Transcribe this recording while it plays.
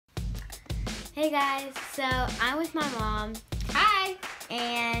Hey guys, so I'm with my mom. Hi!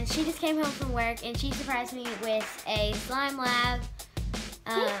 And she just came home from work and she surprised me with a slime lab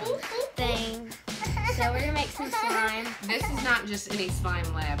thing. So we're gonna make some slime. This is not just any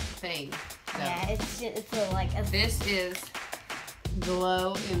slime lab thing. So Yeah, it's like a. This is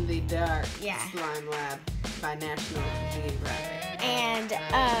Glow in the Dark Slime Lab by National Geographic. And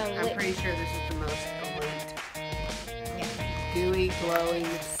I'm pretty sure this is the most elite, gooey, glowing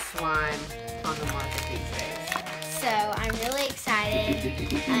slime on the market these days. So I'm really excited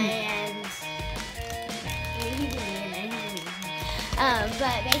and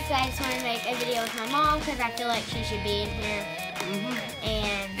but basically I just want to make a video with my mom because I feel like she should be in here.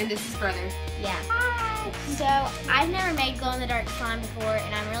 And this is brother. Yeah. Hi. So I've never made glow in the dark slime before,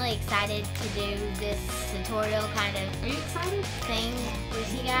 and I'm really excited to do this tutorial kind of Are you excited? thing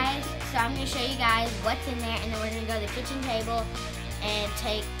with you guys. So I'm going to show you guys what's in there, and then we're going to go to the kitchen table and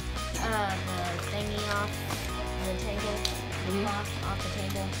take the thingy off the table, the cloth off the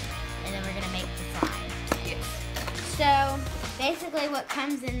table, and then we're going to make the slime. Yes. So basically what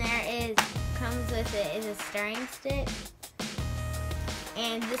comes in there comes with it is a stirring stick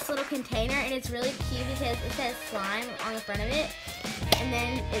and this little container, and it's really cute because it says slime on the front of it, and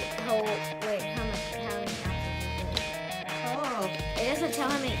then it holds, wait, how many ounces is it? Oh. It doesn't tell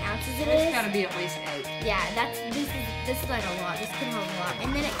how many ounces it It's is. gotta be at least 8. Yeah, this is like a lot. This can hold a lot.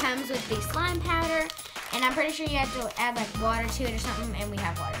 And then it comes with the slime powder, and I'm pretty sure you have to add like water to it or something, and we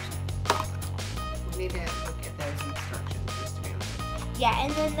have water. We need to look at those instructions just to be honest. Yeah,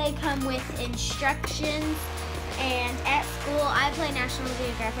 and then they come with instructions. And at school, I play National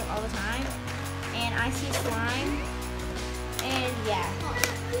Geographic all the time, and I see slime, and yeah.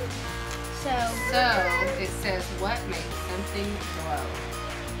 So it says what makes something glow.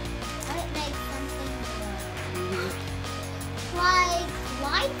 what makes something glow? Like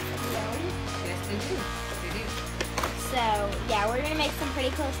lights glow. Yes, they do. They do. So yeah, we're gonna make some pretty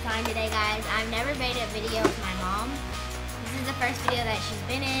cool slime today, guys. I've never made a video with my mom. This is the first video that she's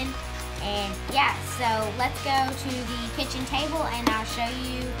been in. And yeah, so let's go to the kitchen table and I'll show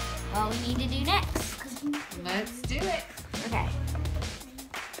you what we need to do next. Let's do it. Okay.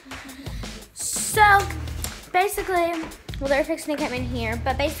 So basically, well, they're fixing to come in here,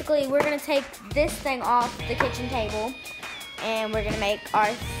 but basically we're gonna take this thing off the kitchen table and we're gonna make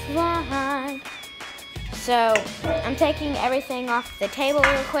our slime. So I'm taking everything off the table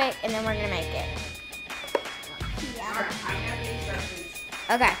real quick and then we're gonna make it. Alright, I have the instructions.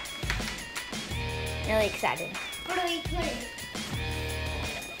 Okay. Really excited. Where do we put it?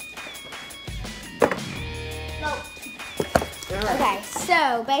 No. Okay,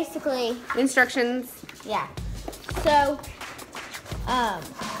 so basically, Instructions. yeah. So,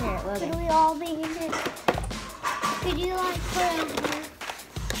 here, Could we all be in it? Could you like put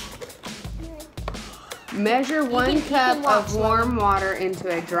it? Measure one you can cup watch, of warm water into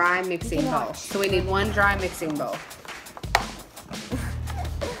a dry mixing can bowl. watch. So we need one dry mixing bowl.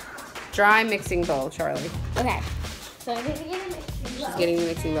 Dry mixing bowl, Charlie. Okay. So I'm gonna get a mixing bowl. She's getting the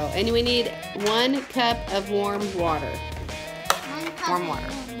mixing bowl. And we need 1 cup of warm water. Warm water.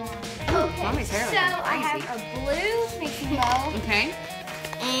 Okay. Mommy's hair So looking I have crazy. a blue mixing bowl, Okay.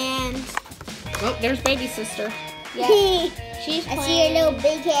 and Oh, there's baby sister. yeah, she's I playing. see your little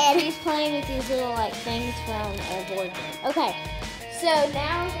big head. She's playing with these little like things from a board game. Okay. So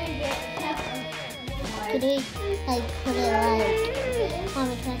now we're gonna get a cup of water. Could we like put it like on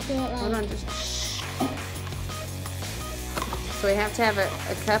the country Hold like on, just. So we have to have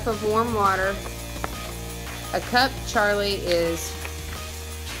a cup of warm water. A cup, Charlie, is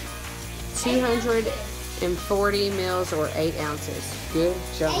 240 mils or 8 ounces. Good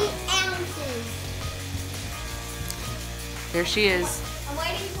job. 8 ounces. There she is, I'm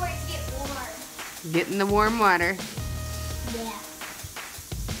waiting for it to get warm. getting the warm water. Yeah.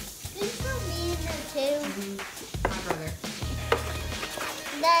 Could you put me in there too? My brother.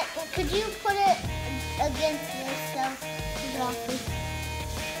 That could you put it against this stuff?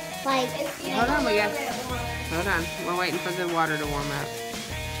 Like Hold on, we got. Hold on, we're waiting for the water to warm up.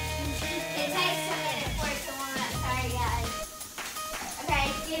 It takes a minute for it to warm up. Sorry, guys. Okay,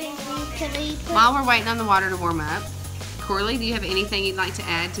 it's getting warm. could we put While we're waiting on the water to warm up, Corley, do you have anything you'd like to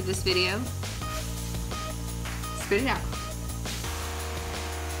add to this video? Spit it out.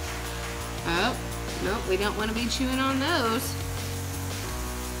 Oh, nope, we don't want to be chewing on those.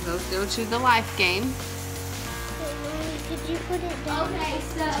 Those go to the life game. could you put it down? Okay,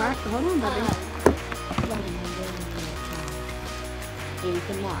 so Right, hold on, buddy. you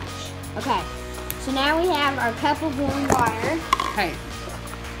can watch. Okay, so now we have our cup of warm water Okay,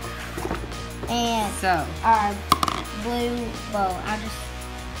 and so our blue bowl. I'll just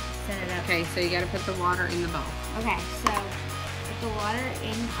set it up Okay, so you gotta put the water in the bowl. Okay, so put the water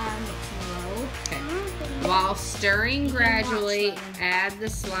in our mixing bowl. Okay. While stirring gradually, add the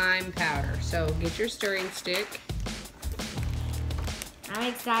slime powder. So get your stirring stick. I'm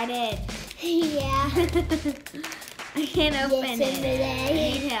excited. Yeah. I can't open Yes, it. today. I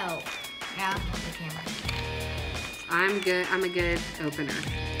need help. Yeah, hold the camera. I'm good. I'm a good opener.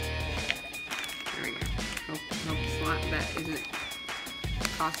 There we go. Hope slime that isn't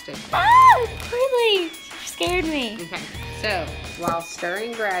caustic. Oh, really? You scared me. Okay. So while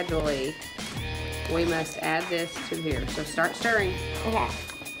stirring gradually, we must add this to here. So start stirring. Okay.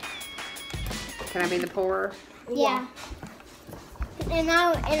 Can I be the pourer? Yeah. And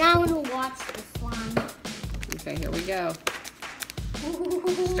I want to watch the slime. Okay, here we go.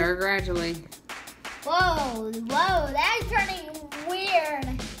 Stir gradually. Whoa, that's turning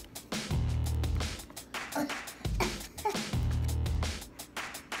weird.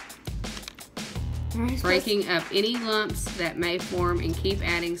 Breaking up any lumps that may form and keep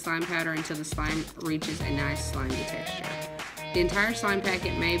adding slime powder until the slime reaches a nice slimy texture. The entire slime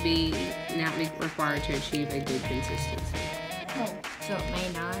packet may not be required to achieve a good consistency. Oh. So it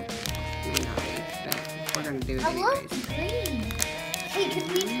may not. May not be, but we're gonna do it I love anyways. the green. Hey,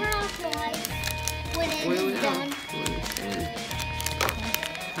 can we turn off the lights when it We is will. done?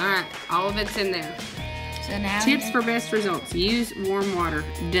 All right, all of it's in there. So now. Tips for best results. Use warm water.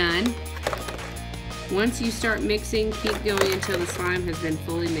 Done. Once you start mixing, keep going until the slime has been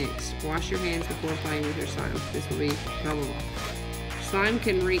fully mixed. Wash your hands before playing with your slime. This will be blah, blah, blah. Slime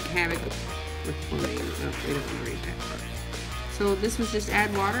can wreak havoc with plumbing. Oh, we don't want to read that part. So this was just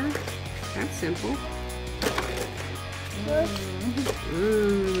add water. That's simple.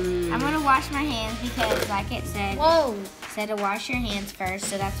 I'm gonna wash my hands because, like it said, Whoa. to wash your hands first.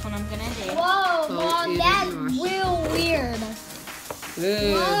 So that's what I'm gonna do. Whoa, Oh, Mom, it that's is washed. real weird.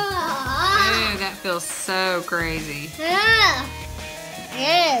 Ooh. Ah. Ooh, that feels so crazy. Ah.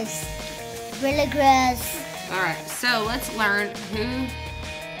 Yes. Really gross. All right, so let's learn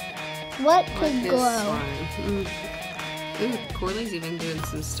What what could is glow? slime. Ooh, Corley's even doing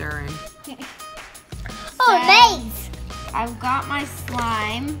some stirring. Oh, nice. I've got my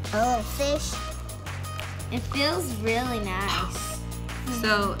slime. Oh, fish. It feels really nice.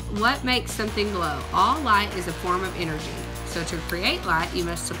 So, what makes something glow? All light is a form of energy. So, to create light, you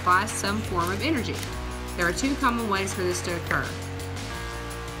must supply some form of energy. There are two common ways for this to occur: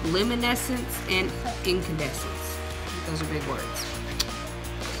 luminescence and incandescence. Those are big words.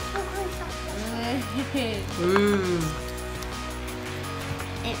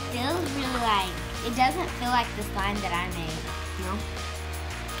 It feels really like, it doesn't feel like the slime that I made. No?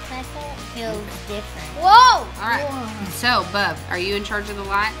 It feels different. Whoa. All right. So, Bub, are you in charge of the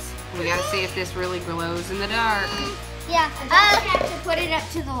lights? We gotta see if this really glows in the dark. Yeah. I have to put it up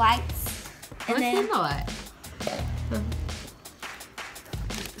to the lights. And What's in then, the light?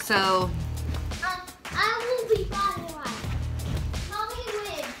 So, I will be by the light. Mommy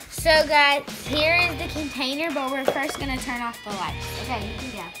wins. so guys, here is the container, but we're first gonna turn off the lights. Okay, you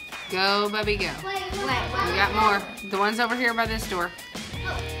can go. go, Bubby, go. Wait. We got more. The ones over here by this door.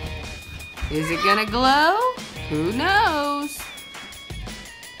 Is it gonna glow? Who knows?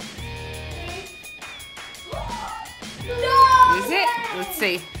 No. Is it? Let's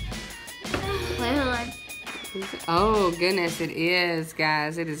see. Wait, hold on. Oh goodness, it is,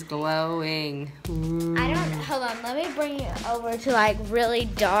 guys. It is glowing. I don't, hold on, let me bring it over to like really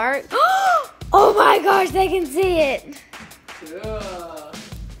dark. Oh my gosh, they can see it. Ugh.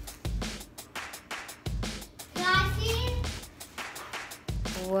 Can I see?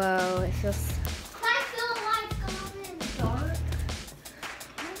 Whoa, it feels, Can I feel lights going in the dark?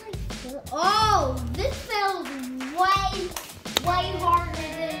 Oh, this feels way harder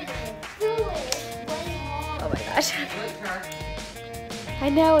than the fluid. Way harder. oh my gosh. Look, Car. I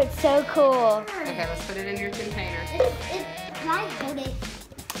know, it's so cool. Okay, let's put it in your container. Can I hold it?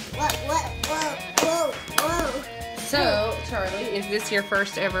 Whoa. So, Charlie, is this your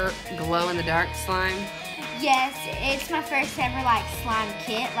first ever glow-in-the-dark slime? Yes, it's my first ever like slime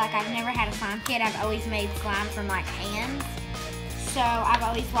kit. Like I've never had a slime kit. I've always made slime from like hands. So I've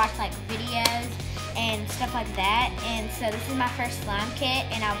always watched like videos and stuff like that. And so this is my first slime kit,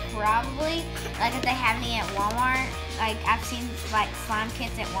 and I'll probably, like if they have any at Walmart, like I've seen like slime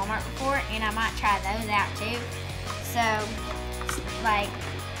kits at Walmart before, and I might try those out too. So like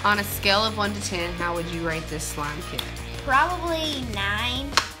On a scale of 1 to 10, how would you rate this slime kit? probably 9.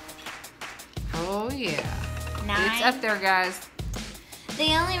 Oh yeah. 9. It's up there, guys.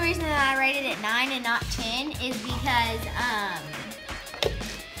 The only reason that I rated it 9 and not 10 is because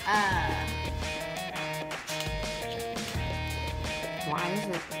Why is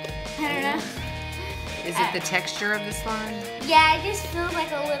it? I don't know. Is it the texture of the slime? Yeah, it just feels like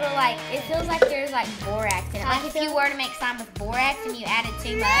a little like, it feels like there's like borax in it. Like if you were to make slime with borax and you added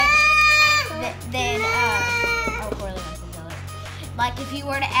too much, then, oh, Corley wants to kill it. Like if you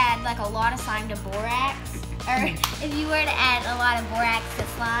were to add like a lot of slime to borax, or if you were to add a lot of borax to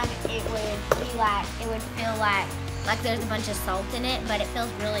slime, it would be like, it would feel like there's a bunch of salt in it, but it feels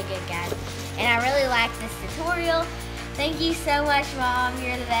really good, guys. And I really like this tutorial. Thank you so much, Mom.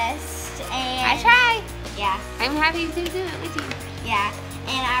 You're the best. And I try. yeah, I'm happy to do it with you. yeah.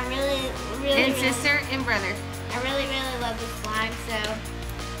 And I really, And sister and brother. I really love this slime. So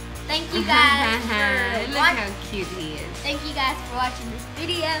thank you guys for Look watching. how cute he is. Thank you guys for watching this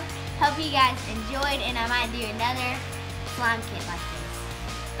video. Hope you guys enjoyed, and I might do another slime kit like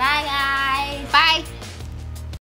this. Bye, guys. Bye.